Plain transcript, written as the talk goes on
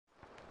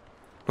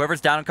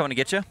Whoever's down, I'm coming to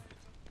get you.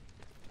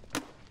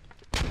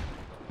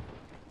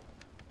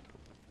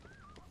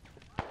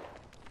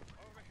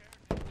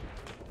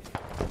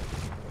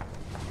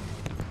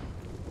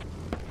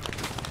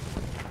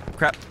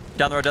 Crap.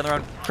 Down the road, down the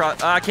road.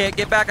 I can't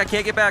get back, I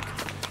can't get back.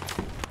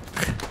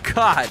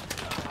 God.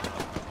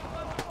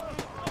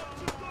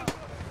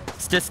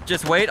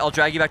 Just wait, I'll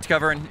drag you back to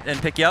cover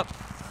and pick you up.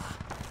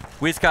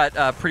 We just got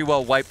pretty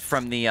well wiped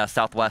from the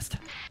southwest.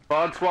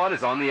 FoddSquad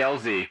is on the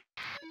LZ.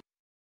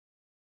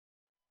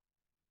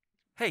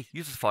 Hey,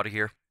 UselessFodder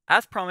here.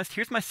 As promised,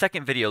 here's my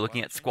second video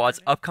looking at Squad's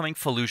upcoming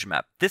Fallujah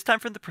map, this time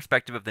from the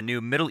perspective of the new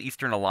Middle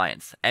Eastern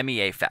Alliance,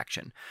 MEA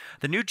faction.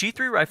 The new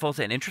G3 rifles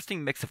and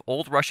interesting mix of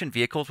old Russian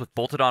vehicles with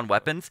bolted-on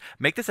weapons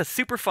make this a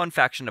super fun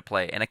faction to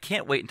play, and I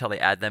can't wait until they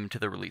add them to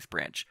the release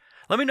branch.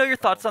 Let me know your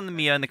thoughts on the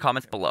MIA in the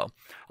comments below.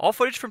 All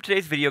footage from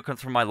today's video comes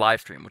from my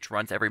live stream, which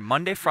runs every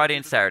Monday, Friday,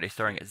 and Saturday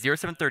starting at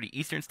 07:30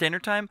 Eastern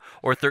Standard Time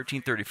or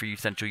 13:30 for you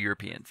Central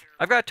Europeans.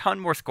 I've got a ton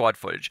more squad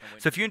footage,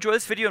 so if you enjoy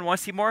this video and want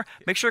to see more,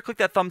 make sure to click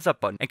that thumbs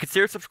up button and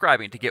consider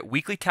subscribing to get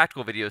weekly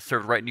tactical videos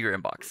served right into your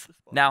inbox.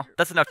 Now,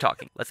 that's enough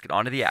talking. Let's get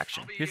on to the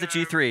action. Here's the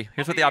G3.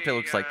 Here's what the optic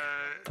looks like.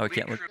 Oh, I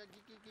can't look.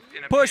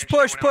 Push,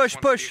 push, push,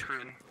 push!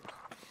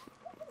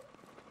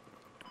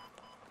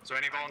 So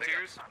any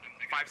volunteers?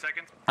 5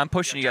 seconds. I'm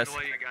pushing you guys.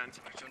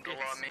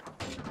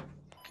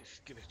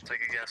 Take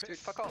a guess. Dude,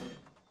 fuck off.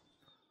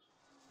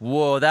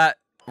 Whoa, that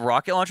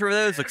rocket launcher over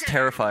there looks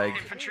terrifying.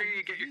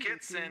 Infantry, get your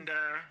kits and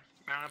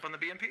mount up on the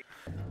BMP.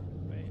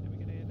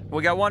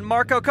 We got one.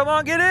 Marco, come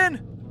on, get in!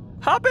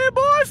 Hop in,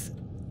 boys!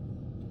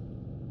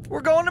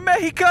 We're going to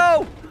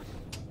Mexico!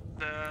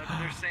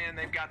 They're saying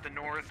they've got the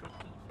north.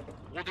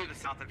 We'll do the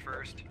south at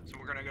first. So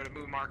we're gonna go to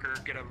move marker,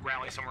 get a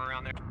rally somewhere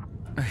around there.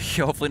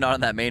 Hopefully not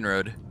on that main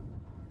road.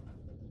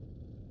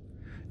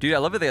 Dude, I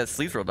love that they got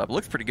sleeves rolled up. It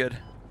looks pretty good.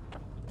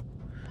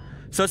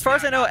 So as far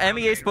as I know,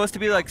 MEA is supposed to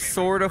be like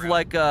sort of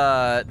like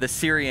the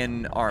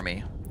Syrian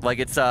army. Like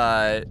it's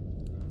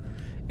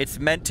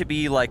meant to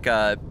be like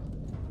a,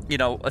 you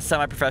know, a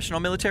semi-professional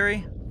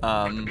military.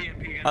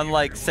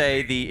 Unlike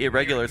say the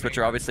irregulars, which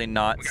are obviously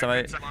not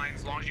semi.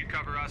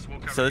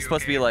 So it's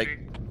supposed to be like,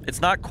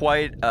 it's not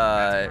quite.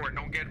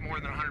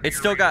 It's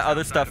still got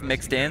other stuff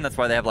mixed in. That's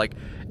why they have like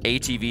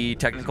ATV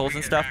technicals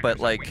and stuff. But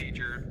like,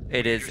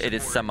 it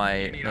is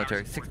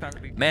semi-military. 6 pounds.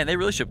 Man, they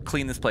really should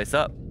clean this place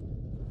up.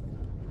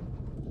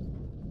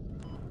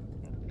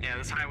 Yeah,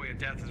 this highway of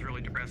death is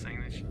really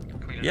depressing. They should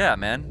clean it Yeah, up.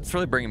 man, it's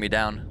really bringing me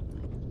down.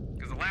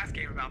 Because the last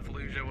game about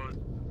Fallujah was,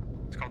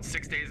 it's called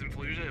 6 Days in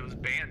Fallujah. It was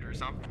banned or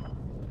something.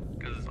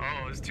 Because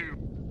it was too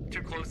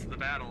close to the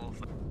battle.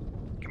 So,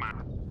 come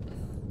on.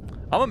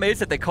 I'm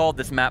amazed that they called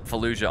this map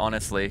Fallujah,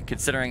 honestly,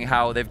 considering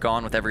how they've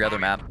gone with every other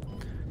map.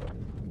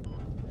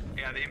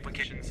 Yeah, the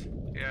implications,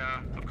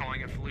 of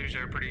calling it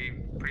Fallujah are pretty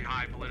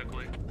high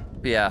politically.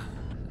 Yeah.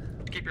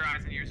 Keep your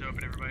eyes and ears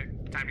open, everybody.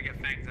 Time to get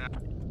fangs out.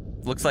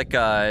 Looks like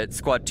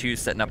Squad 2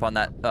 setting up on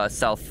that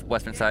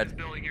southwestern side. This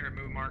building here at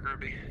move marker would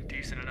be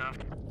decent enough.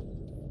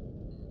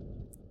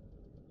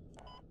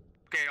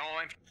 Okay, all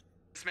in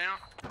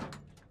dismount.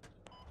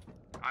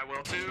 I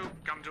will too.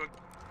 Come to a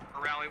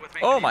rally with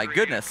me. Oh my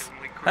goodness.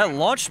 That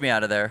launched me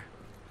out of there.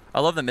 I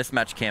love the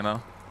mismatched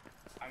camo.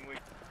 I'm weak.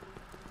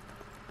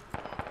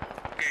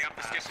 Okay, up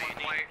the skip on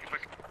flight.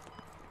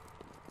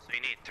 So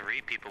you need 3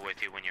 people with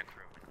you when you're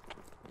crewing.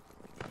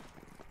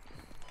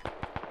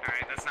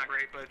 Alright, that's not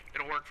great, but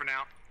it'll work for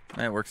now.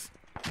 Yeah, it works.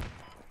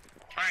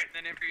 Alright,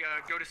 then if we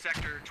go to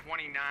sector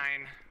 29,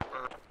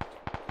 or...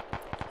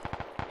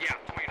 Yeah,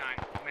 29.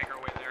 We'll make our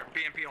way there.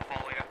 BMP will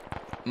follow you.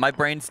 My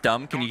brain's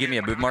dumb. Can you give me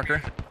a move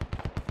marker?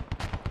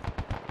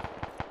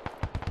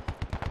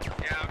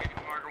 Yeah, I'll give you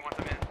the marker once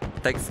I'm in.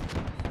 Thanks.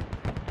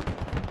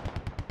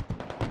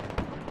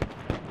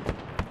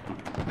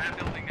 That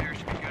building there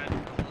should be good.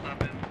 Hold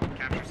up and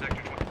capture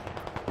sector 20.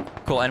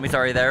 Cool, enemies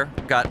already there.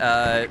 Got,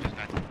 Sounds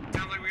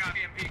like we got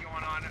BMP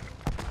going on.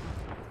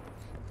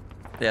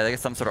 yeah, they got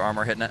some sort of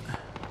armor hitting it.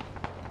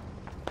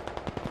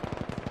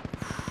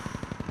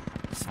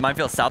 This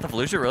minefield south of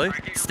Fallujah, really?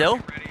 Right, Still?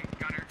 ready,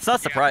 gunner. It's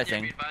not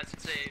surprising. It's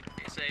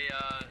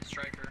a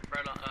striker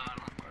right on.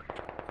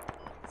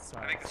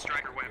 I think the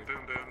striker went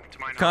boom boom to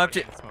my Come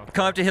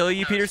up to heal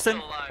you, Peterson.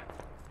 Still alive.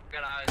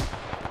 Got eyes.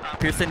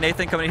 Peterson,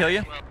 Nathan, coming to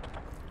heal you.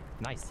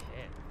 Nice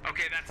hit.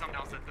 Okay, that's something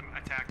else at the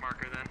attack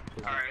marker then.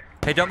 Alright.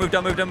 Hey, don't move,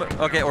 don't move, don't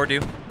move. Okay, or do.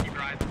 Keep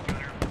your eyes on the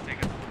gunner. Take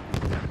it.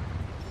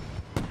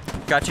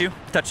 Got you.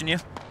 Touching you.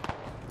 This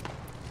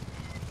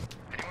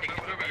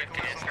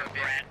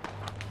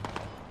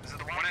is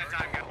the one at a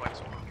time,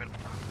 guys.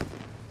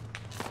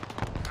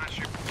 Not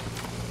sure.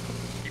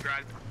 Keep your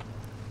eyes.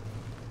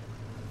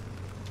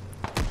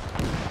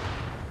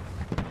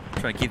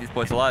 Trying to keep these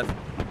boys alive.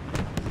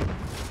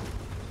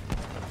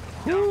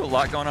 Woo, a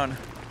lot going on.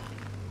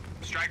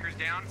 Strikers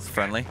down. It's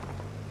friendly.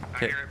 I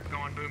hear it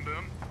going boom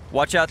boom.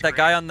 Watch out, that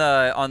guy on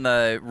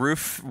the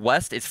roof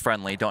west is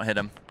friendly. Don't hit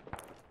him.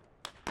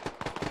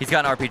 He's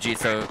got an RPG,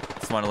 so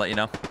just want to let you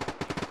know.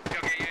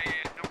 Okay, yeah.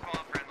 Don't call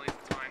out friendlies.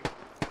 It's fine.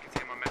 I can see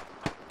him on map.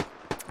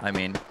 I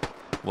mean,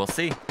 we'll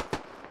see.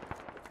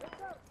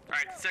 Alright,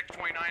 Alright, Sector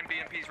 29,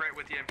 BMP's right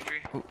with you,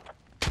 infantry. Ooh,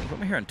 what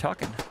am I hearing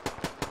talking?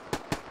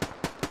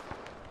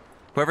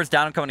 Whoever's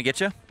down, I'm coming to get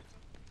you.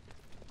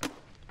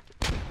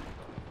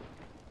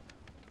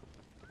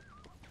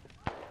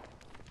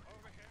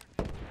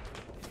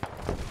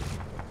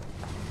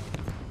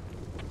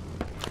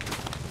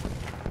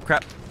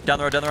 Crap. Down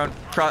the road, down the road.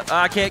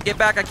 I can't get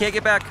back, I can't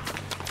get back.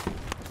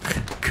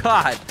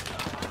 God.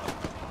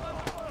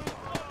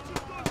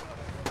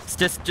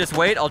 Just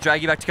wait, I'll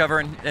drag you back to cover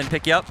and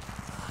pick you up.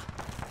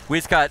 We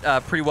just got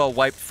pretty well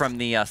wiped from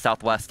the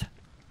southwest.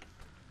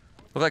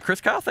 Look like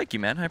Chris Kyle, thank you,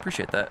 man. I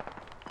appreciate that.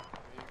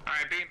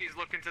 Alright, BMP's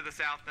looking to the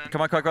south then.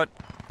 Come on, come on, come on.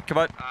 Come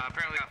on.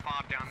 Apparently got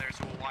fob down there,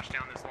 so we'll wash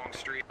down this long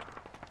street.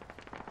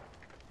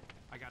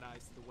 I got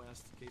eyes to the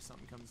west in case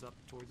something comes up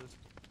towards us.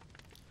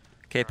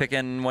 Okay,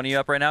 picking one of you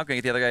up right now. Gonna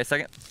get the other guy a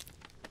second.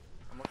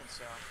 I'm looking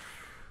south.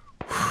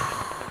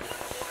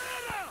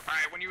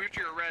 Alright, when you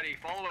enter you're ready,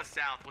 follow us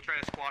south. We'll try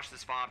to squash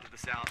this fob to the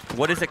south.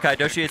 What is it,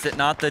 Kaidoshi? Is it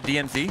not the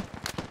DMZ?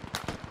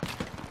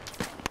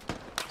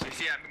 So you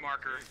see that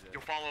marker,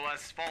 you'll follow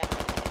us, and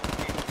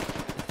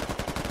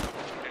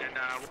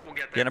we'll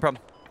get there. Yeah, no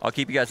problem. I'll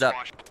keep you guys up.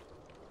 Squash.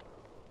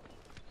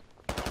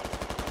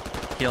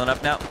 Healing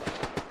up now.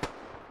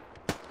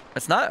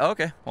 It's not? Oh,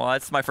 okay. Well,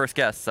 that's my first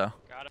guess, so.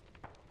 Got it.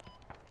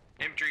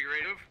 Infantry, you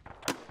ready to move?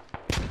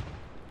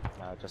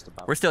 Just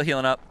about. We're still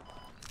healing up.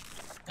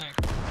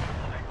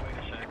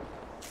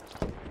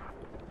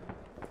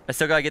 I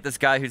still gotta get this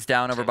guy who's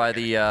down over by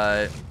the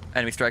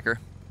enemy striker.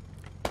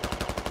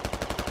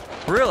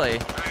 Really?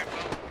 Alright,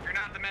 well, if you're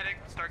not the medic,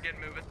 start getting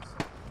moving.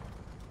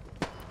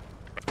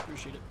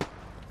 Appreciate it.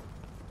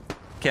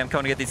 Okay, I'm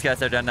coming to get these guys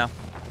that are down now.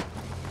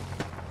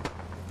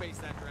 Face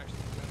that direction.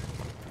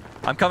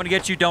 I'm coming to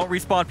get you. Don't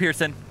respawn,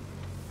 Pearson.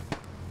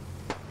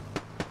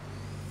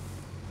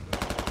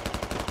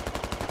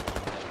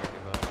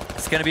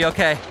 It's gonna be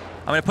okay.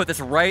 I'm gonna put this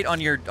right on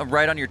your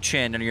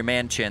chin, on your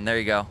man chin. There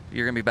you go.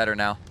 You're gonna be better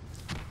now.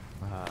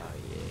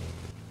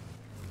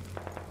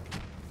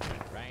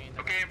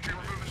 Okay, infantry,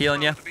 we're moving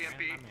Healing ya. to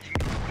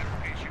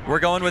BMP. We're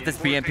going with this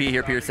BMP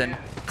here, Pearson.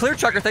 Clear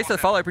Trucker, thanks for the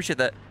follow. I appreciate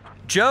that.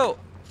 Joe,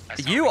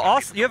 you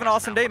have an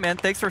awesome day, man.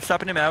 Thanks for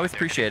stopping in, man. I always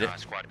appreciate it.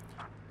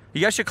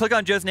 You guys should click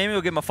on Joe's name and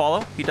we'll give him a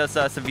follow. He does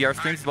some VR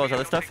streams as well as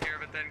other stuff. Take care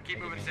of it then. Keep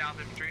moving south,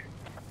 infantry.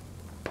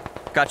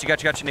 Got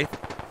you, Nathan.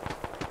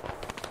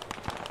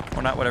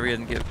 Or not, whatever. He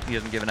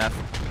doesn't give an F.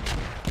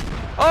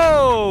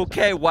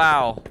 Okay,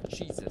 wow.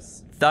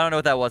 Jesus. I don't know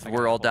what that was, but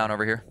we're all down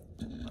over here.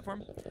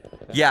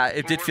 Yeah,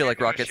 it did feel like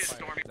rockets.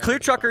 Clear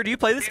Trucker, do you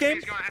play this game?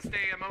 He's gonna have to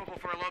stay immobile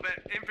for a little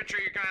bit.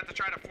 Infantry, you're gonna have to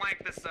try to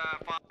flank this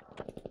fob.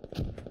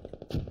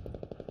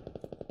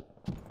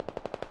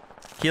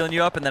 Healing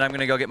you up, and then I'm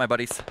gonna go get my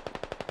buddies.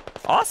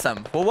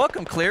 Awesome. Well,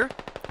 welcome, Clear.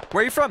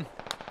 Where are you from?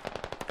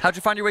 How'd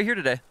you find your way here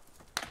today?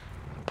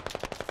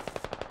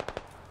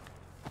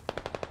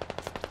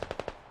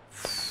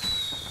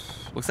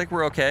 Looks like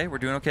we're okay. We're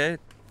doing okay.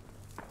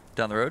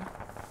 Down the road.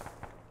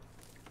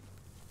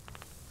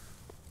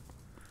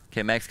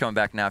 Okay, Meg's coming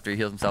back now after he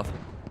heals himself.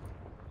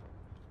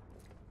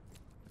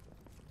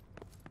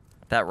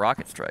 That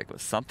rocket strike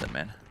was something,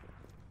 man.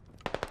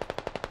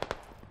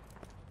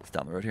 It's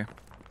down the road here.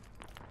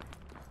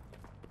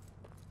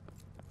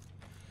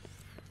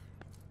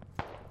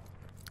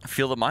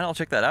 Field of mine, I'll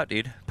check that out,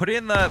 dude. Put it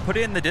in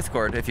the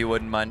Discord if you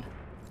wouldn't mind.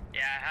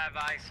 Yeah, I have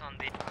eyes on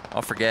the.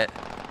 I'll forget.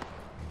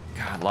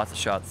 God, lots of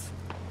shots.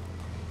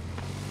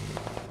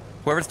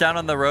 Whoever's down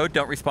on the road,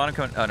 don't respawn and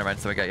come. Oh, never mind.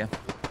 So I got you.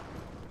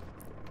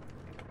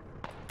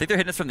 I think they're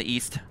hitting us from the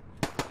east.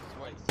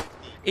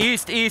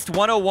 East,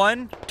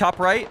 101, top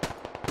right.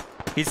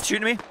 He's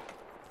shooting me.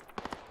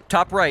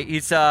 Top right.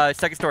 He's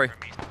second story.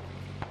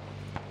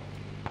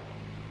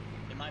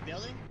 In my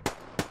building?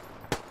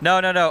 No.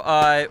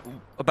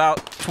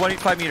 About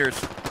 25 meters.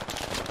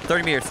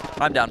 30 meters.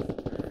 I'm down.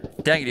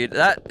 Dang it, dude.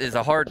 That is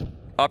a hard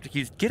optic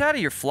use. Get out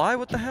of your fly.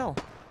 What the hell?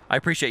 I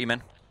appreciate you,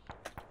 man.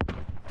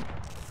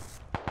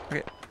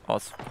 Okay. I'll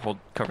hold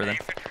cover then.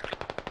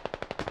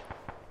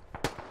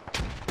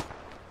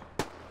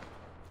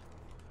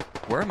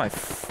 Where are my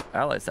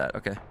allies at?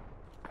 Okay.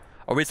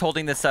 Are we just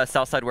holding this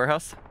south side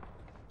warehouse?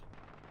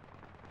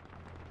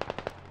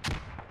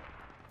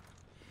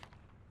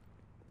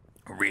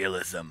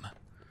 Realism.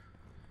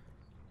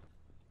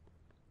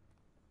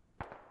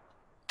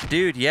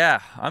 Dude,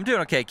 yeah, I'm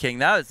doing okay, King.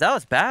 That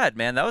was bad,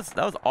 man. That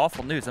was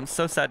awful news. I'm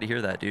so sad to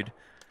hear that, dude.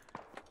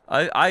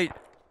 I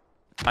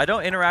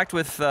don't interact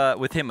with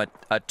him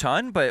a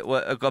ton, but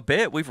a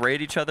bit. We've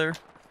raided each other.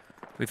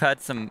 We've had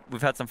some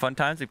fun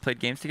times. We've played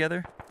games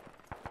together.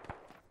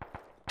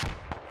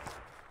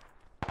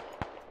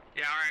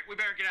 Yeah, all right. We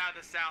better get out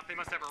of the south. They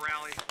must have a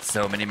rally.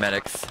 So many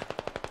medics.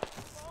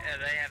 Yeah,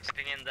 they have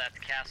something in that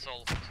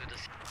castle to the.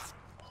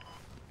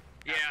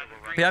 Yeah.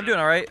 Yeah, I'm doing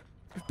all right.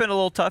 It's been a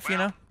little tough, well, you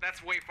know.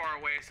 That's way far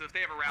away. So if they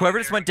have a rally, Whoever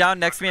just went down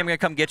next to me, I'm gonna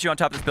come get you on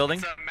top of this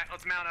building.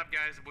 Let's mount up,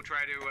 guys. We'll try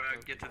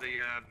to get to the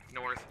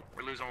north.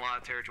 We're losing a lot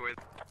of territory.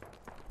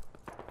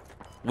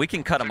 We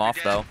can cut So them if off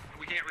you're dead, though.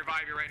 We can't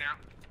revive you right now.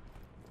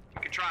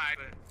 We can try,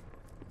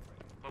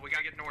 but we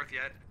gotta get north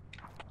yet.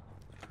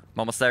 I'm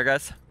almost there,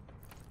 guys.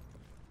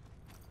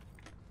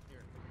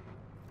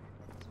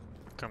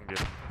 Come get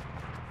him.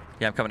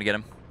 Yeah, I'm coming to get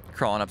him.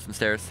 Crawling up some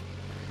stairs.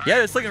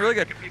 Yeah, it's looking really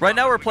good. Right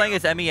now we're playing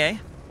as MEA,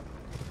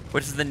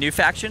 which is the new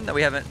faction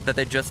that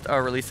they just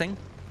are releasing.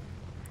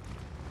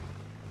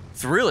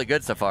 It's really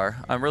good so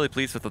far. I'm really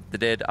pleased with what they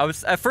did.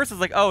 At first I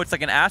was like, oh, it's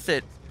like an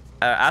asset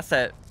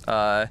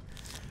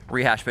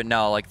rehash, but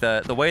no, like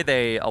the way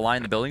they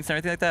align the buildings and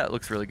everything like that, it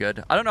looks really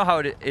good. I don't know how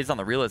it is on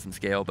the realism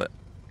scale, but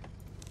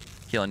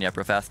healing you up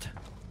real fast.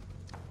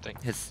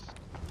 Thanks. His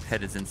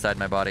head is inside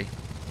my body.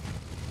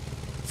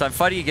 So I'm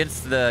fighting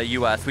against the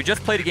US. We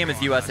just played a game as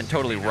US and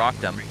totally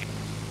rocked them.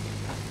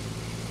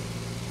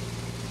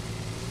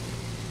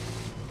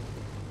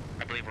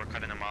 I believe we're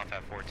cutting them off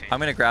at 14. I'm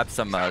gonna grab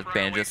some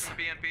bandages.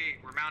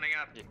 We're mounting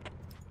up.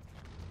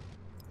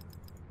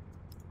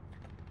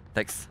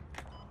 Thanks.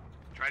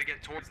 Try to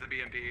get towards the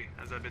BMP,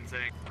 as I've been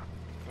saying.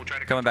 We'll try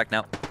to Coming back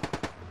now.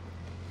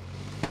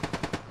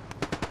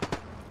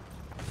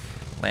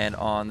 Land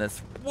on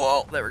this.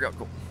 Whoa, there we go.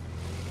 Cool.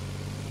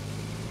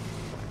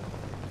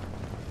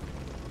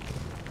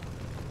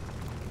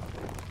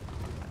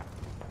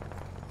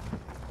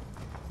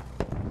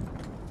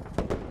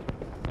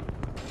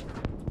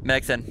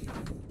 Medics in.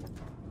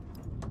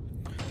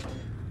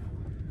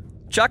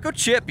 Choco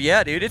chip,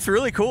 yeah, dude, it's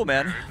really cool,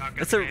 man.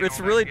 It's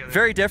really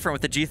very different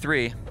with the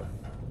G3.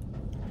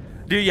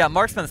 Dude, yeah,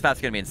 marksman on this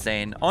map's gonna be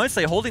insane.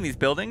 Honestly, holding these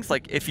buildings,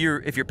 like if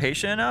you're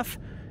patient enough,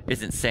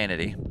 is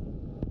insanity.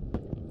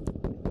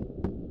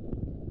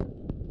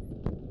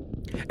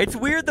 It's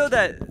weird though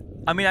that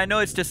I mean I know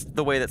it's just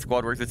the way that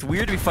squad works. It's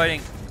weird to be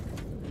fighting.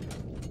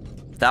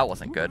 That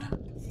wasn't good.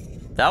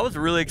 That was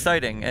really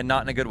exciting and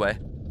not in a good way.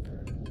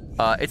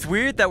 It's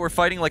weird that we're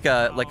fighting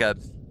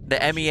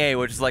the MEA,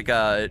 which is like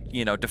a,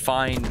 you know,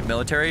 defined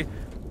military.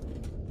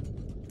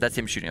 That's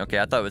him shooting. Okay,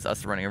 I thought it was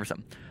us running over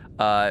something.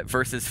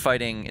 Versus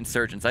fighting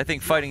insurgents. I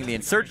think fighting the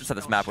insurgents on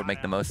this map would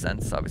make the most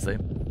sense, obviously.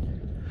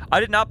 I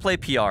did not play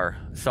PR,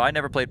 so I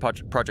never played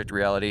Project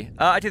Reality.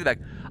 I take it back.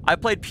 I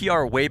played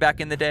PR way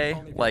back in the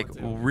day, like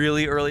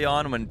really early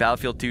on when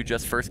Battlefield 2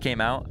 just first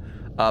came out.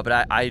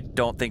 But I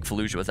don't think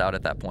Fallujah was out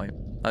at that point.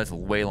 That was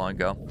way long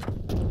ago.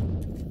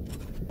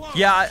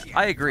 Yeah,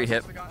 I agree,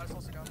 Hip.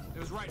 It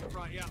was right in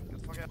front, yeah.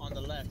 On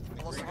the left.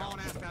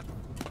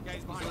 Yeah,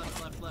 he's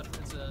behind. Left.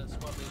 It's a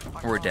squad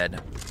leader. We're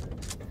dead.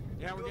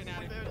 Yeah, we're getting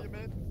out of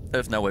here.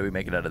 There's no way we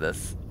make it out of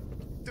this.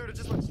 Dude, it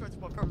just went straight to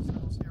my car.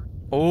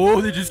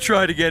 Oh, they just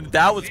tried again.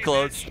 That was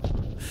close.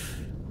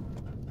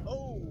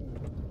 Oh.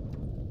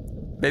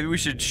 Maybe we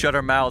should shut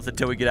our mouths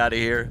until we get out of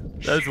here.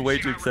 That was way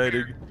too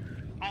exciting.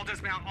 All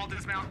dismount, all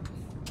dismount.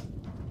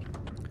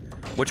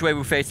 Which way are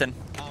we facing?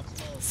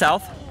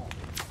 South?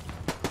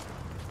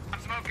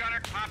 Pop smoke,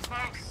 Gunner, pop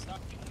smoke.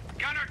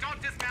 Gunner,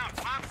 don't dismount,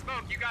 pop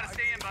smoke. You gotta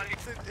stay in, buddy.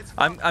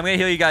 I'm gonna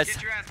heal you guys.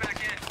 Get your ass back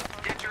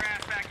in. Get your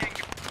ass back in.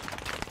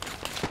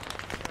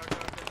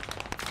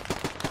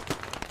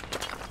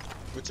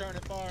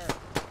 Returning fire.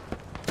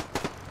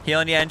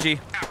 Healing you, NG.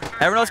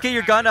 Everyone else get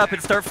your gun up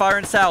and start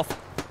firing south.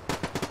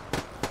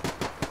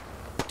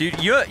 Dude,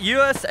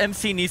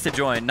 USMC needs to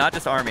join, not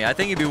just Army. I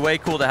think it'd be way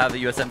cool to have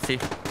the USMC.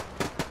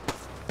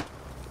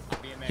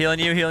 Healing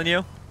you.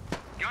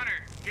 Gunner,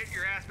 get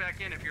your ass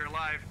back in if you're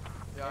alive.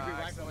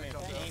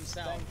 Aim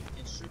south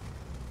and shoot.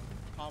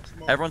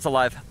 Everyone's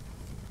alive.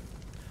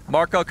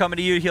 Marco, coming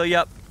to you, heal you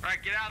up.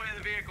 Alright, get out of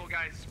the vehicle,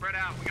 guys. Spread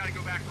out. We gotta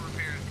go back for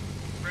repairs.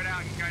 Spread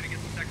out and try to get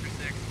to Sector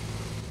 6.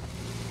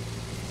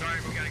 Sorry,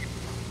 we gotta get...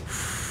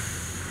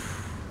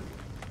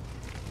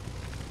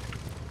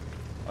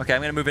 Okay,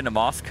 I'm gonna move into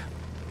Mosque.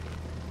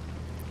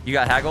 You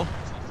got Haggle?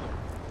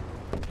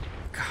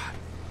 God.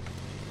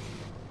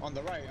 On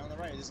the right,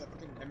 there's a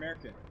fucking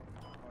American.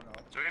 Oh no.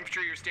 So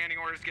infantry, your standing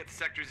orders, get to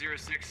Sector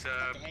 06.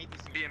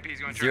 BMP's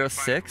going to try to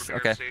find 06? a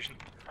repair Okay. station.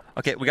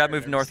 Okay, we gotta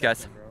move north,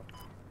 guys.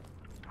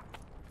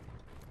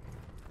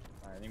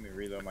 Alright, let me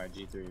reload my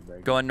G3,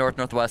 bro. Going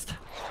northwest.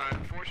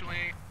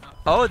 Unfortunately...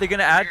 Oh, they're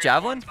gonna add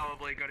Javelin?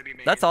 Probably gonna be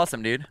made. That's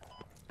awesome, dude.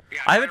 Yeah,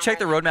 I haven't try to checked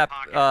the roll roadmap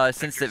into pocket.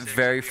 since Sector it 6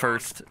 very and beyond.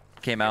 first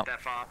came out. Get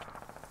that fob.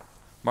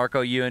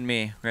 Marco, you and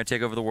me, we're gonna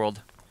take over the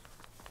world.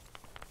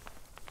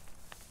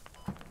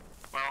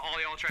 Well,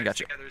 all y'all try I to got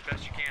stick you. together as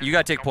best you can. You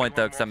gotta take Don't point be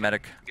though, one 'cause I'm more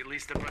medic. At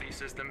least a buddy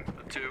system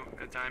of 2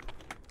 at a time.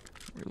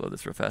 Reload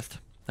this real fast.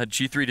 That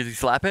G3, does he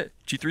slap it?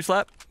 G3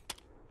 slap?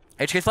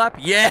 HK slap?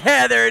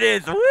 Yeah, there it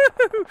is! Woo!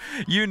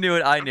 You knew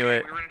it, I knew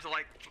it. We ran into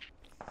like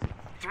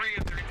 3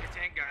 of their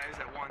tank guys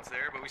at once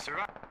there, but we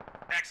survived.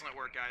 Excellent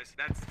work, guys.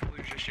 That's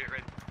Fallujah shit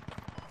right.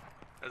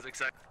 That was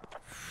exciting.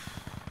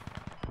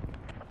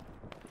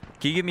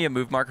 Can you give me a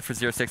move marker for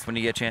 06 when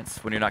you get a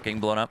chance, when you're not getting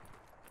blown up?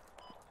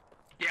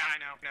 Yeah, I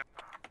know.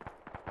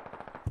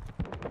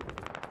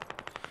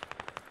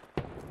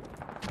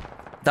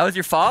 That was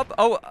your fob?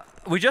 Oh,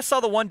 we just saw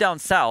the one down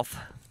south.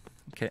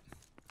 Okay.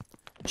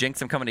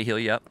 Jinx, I'm coming to heal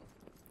you up.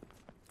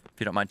 If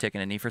you don't mind taking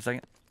a knee for a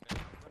second.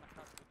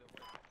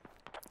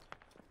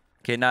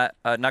 Okay, not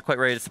quite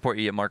ready to support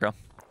you yet, Marco.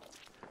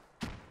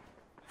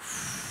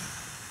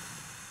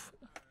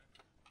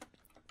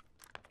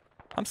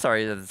 I'm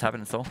sorry that this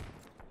happened, Soul.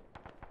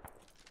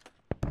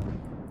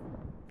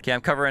 Okay,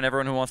 I'm covering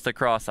everyone who wants to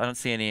cross. I don't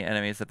see any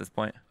enemies at this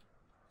point.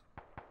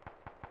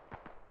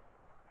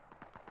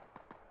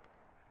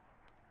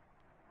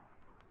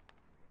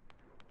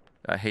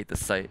 I hate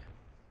this site.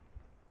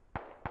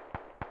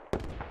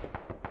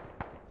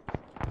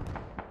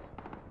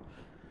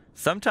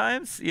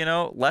 Sometimes, you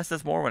know, less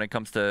is more when it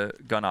comes to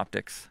gun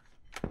optics.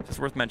 Just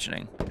worth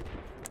mentioning.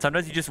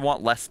 Sometimes you just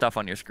want less stuff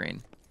on your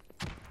screen.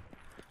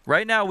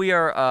 Right now we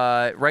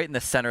are right in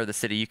the center of the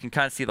city. You can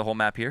kind of see the whole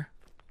map here.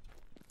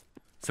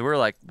 So we're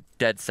like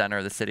dead center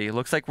of the city. It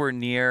looks like we're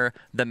near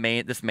the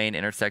this main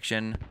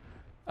intersection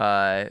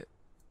right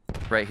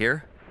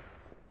here.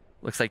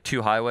 Looks like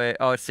two highway.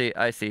 Oh, I see.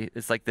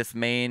 It's like this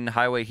main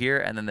highway here,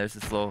 and then there's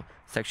this little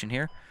section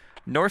here.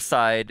 North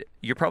side,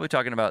 you're probably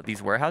talking about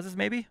these warehouses,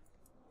 maybe?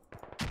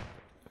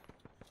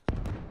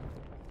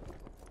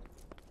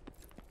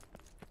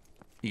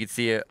 You can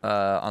see it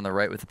on the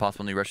right with the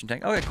possible new Russian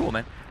tank. Okay, cool,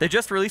 man. They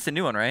just released a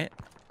new one, right?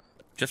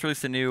 Just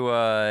released a new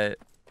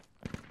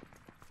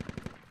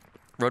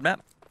roadmap.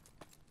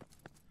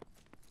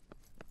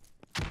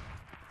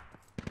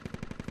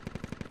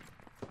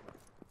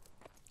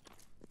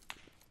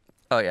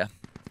 Oh yeah.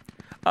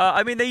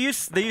 I mean, they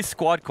use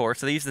squad core,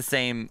 so they use the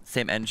same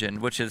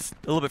engine, which is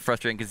a little bit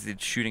frustrating because the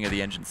shooting of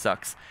the engine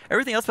sucks.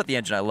 Everything else about the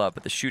engine I love,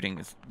 but the shooting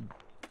is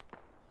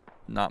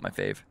not my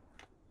fave.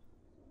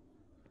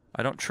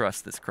 I don't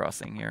trust this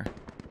crossing here.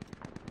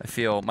 I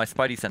feel my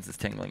spidey sense is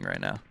tingling right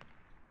now.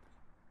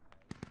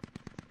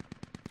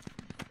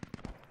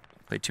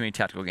 Played too many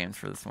tactical games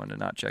for this one to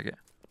not check it.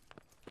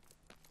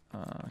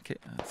 Okay,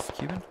 that's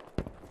Cuban.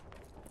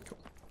 Cool.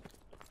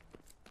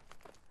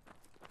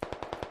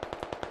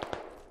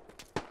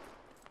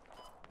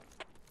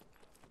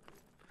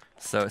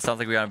 So it sounds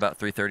like we got about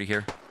 330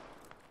 here.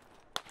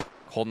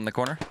 Holding the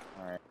corner.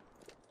 Alright.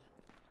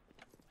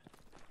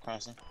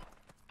 Crossing.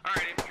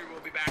 Alright, infantry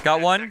will be back.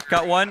 Got one,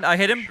 got one. I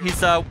hit him. He's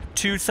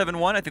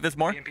 271. I think there's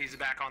more. EMP's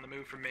back on the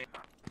move from me.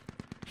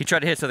 He tried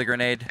to hit us with a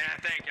grenade. And I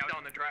think I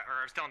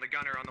was telling the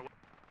gunner on the.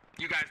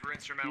 You guys were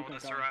instrumental in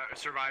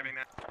surviving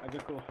that. I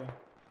get cool,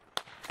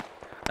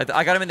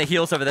 I got him in the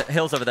hills over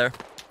there.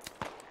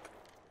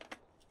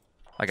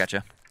 I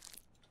gotcha.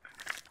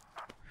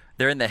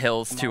 They're in the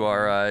hills to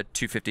our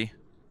 250.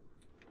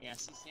 Yeah, I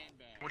see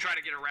sandbag. We'll try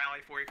to get a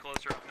rally for you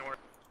closer up north.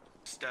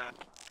 Just,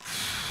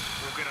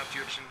 we'll get up to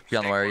your position. Be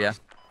on the wire, yeah.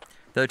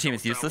 The other team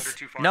is useless.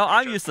 No,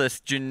 I'm useless,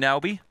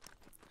 Junobi.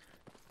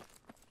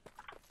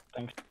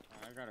 Thanks.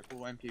 I got a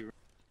cool MP.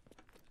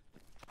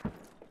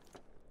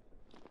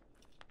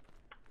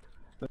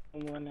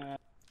 Anyone,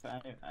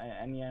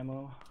 any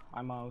ammo?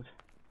 I'm out.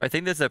 I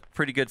think there's a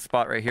pretty good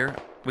spot right here.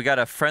 We got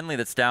a friendly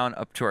that's down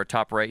up to our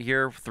top right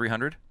here,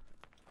 300.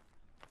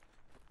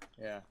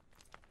 Yeah.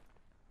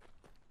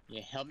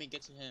 Yeah, help me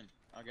get to him.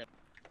 I'll get.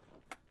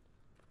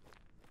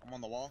 I'm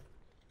on the wall.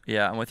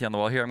 Yeah, I'm with you on the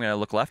wall here. I'm gonna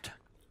look left.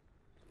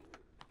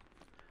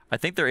 I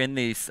think they're in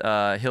these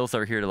hills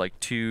over here to like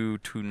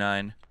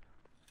 229.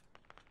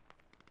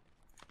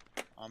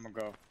 I'm gonna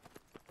go.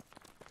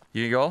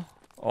 You can go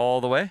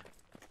all the way?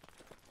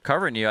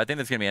 Covering you. I think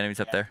there's gonna be enemies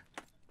up there.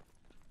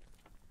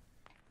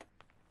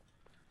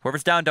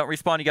 Whoever's down, don't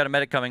respawn. You got a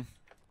medic coming.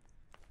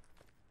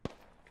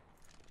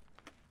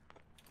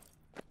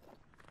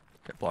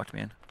 Okay, blocked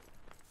me in.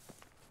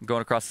 I'm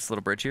going across this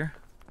little bridge here.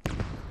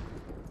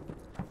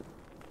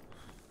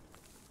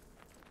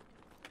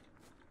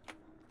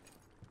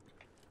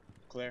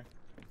 Clear.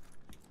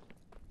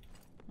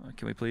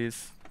 Can we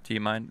please? Do you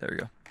mind? There we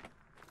go.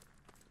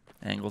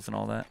 Angles and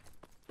all that.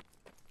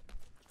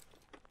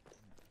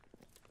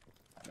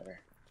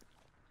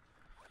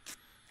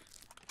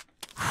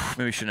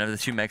 Maybe we shouldn't have the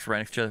two mechs right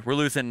next to each other. We're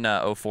losing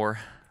 04.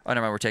 Oh,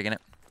 never mind. We're taking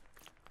it.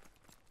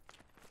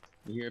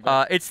 You hear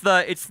about It's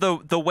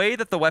the way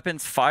that the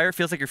weapons fire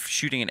feels like you're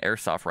shooting an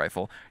airsoft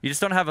rifle. You just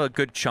don't have a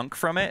good chunk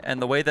from it,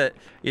 and the way that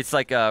it's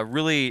like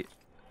really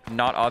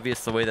not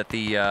obvious the way that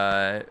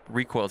the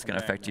recoil is going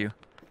to affect you.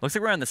 Looks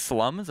like we're in the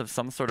slums of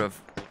some sort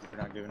of. We're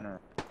not giving her.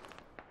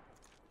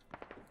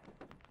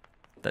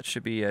 That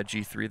should be a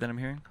G3 that I'm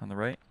hearing on the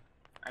right.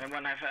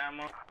 Anyone have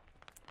ammo?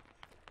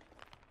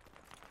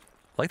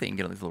 I like that you can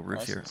get on these little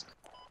roofs here.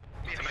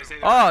 Somebody say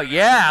that. Oh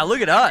yeah, look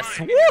at us!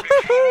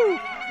 Woohoo!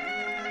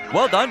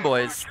 Well done,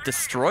 boys.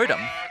 Destroyed them.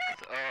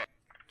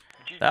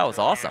 That was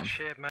awesome.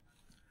 Shit, man.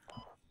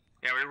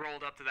 Yeah, we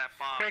rolled up to that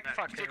bomb.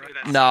 Particularly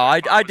that No,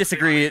 I bomb was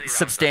disagree seriously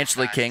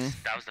substantially, King.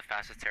 That was the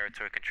fastest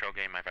territory control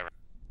game I've ever.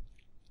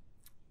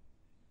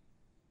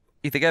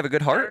 You think I have a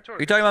good heart? Are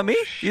you talking about me?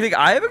 You think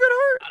I have a good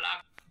heart?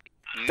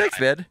 Thanks,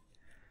 man.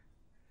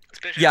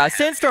 Yeah,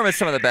 Sandstorm is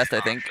some of the best, I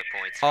think.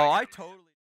 Oh, I totally.